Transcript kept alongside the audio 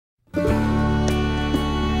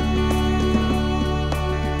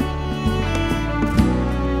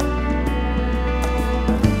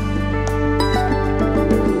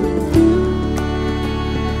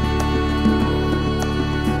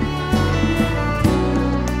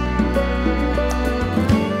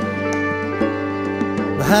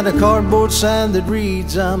Behind a cardboard sign that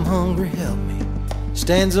reads, I'm hungry, help me,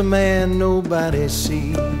 stands a man nobody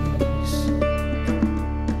sees.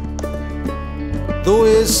 Though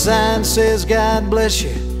his sign says God bless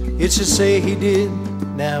you, it should say he did,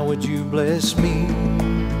 now would you bless me?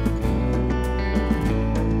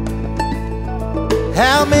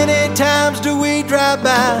 How many times do we drive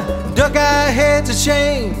by, duck our heads of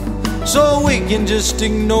shame, so we can just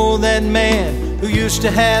ignore that man who used to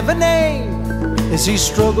have a name, as he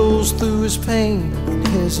struggles through his pain and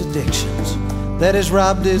his addictions that has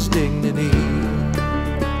robbed his dignity.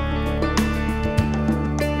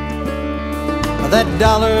 That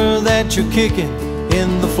dollar that you're kicking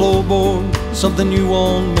in the floorboard, something you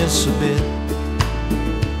won't miss a bit.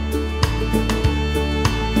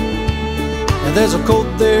 And there's a coat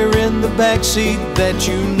there in the backseat that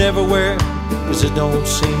you never wear, 'cause it don't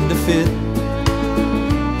seem to fit.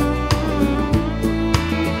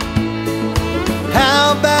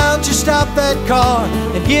 How about you stop that car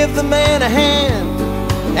and give the man a hand,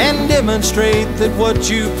 and demonstrate that what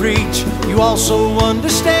you preach you also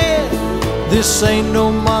understand. This ain't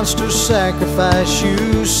no monster sacrifice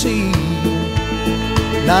you see,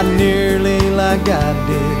 not nearly like God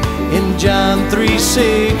did in John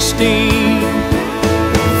 3:16.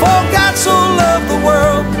 For God so loved the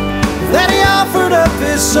world that he offered up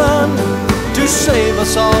his son to save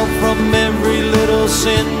us all from every little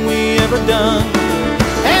sin we ever done.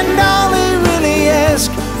 And all he really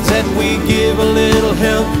asks is that we give a little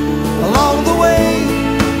help along the way.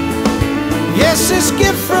 Yes, this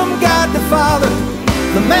gift from God the Father,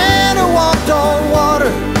 the man who walked on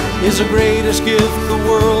water, is the greatest gift the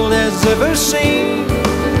world has ever seen.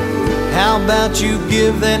 How about you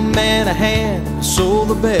give that man a hand so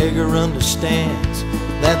the beggar understands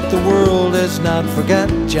that the world has not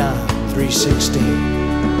forgotten John 3:16.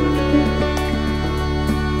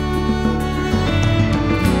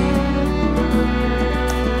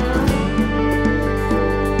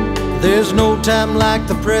 There's no time like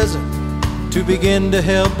the present to begin to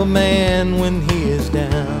help a man when he is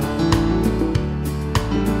down.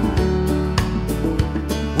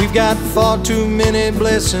 We've got far too many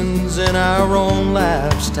blessings in our own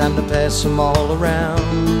lives, time to pass them all around.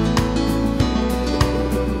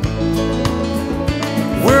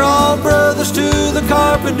 We're all brothers to the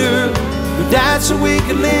carpenter who died so we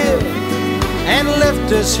could live, and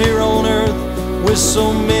left us here on earth with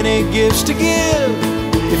so many gifts to give.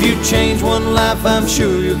 If you change one life, I'm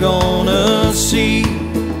sure you're gonna see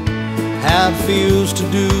how it feels to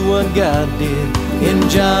do what God did in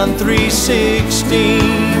John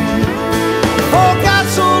 3:16. For God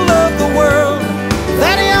so loved the world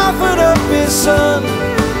that he offered up his son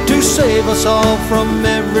to save us all from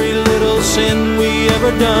every little sin we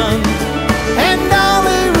ever done. And all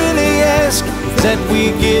he really asks is that we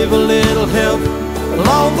give a little help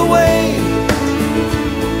along the way.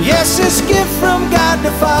 Yes, this gift from God the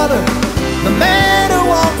Father, the man who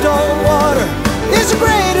walked on water, is the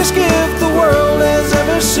greatest gift the world has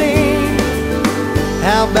ever seen.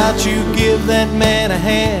 How about you give that man a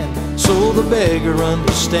hand so the beggar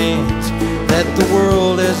understands that the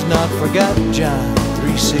world has not forgotten John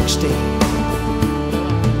 3:16.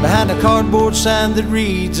 Behind a cardboard sign that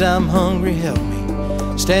reads, I'm hungry, help me,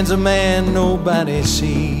 stands a man nobody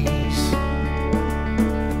sees.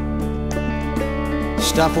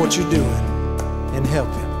 Stop what you're doing and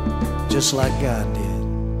help him, just like God did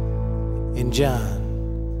in John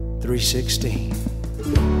 3:16.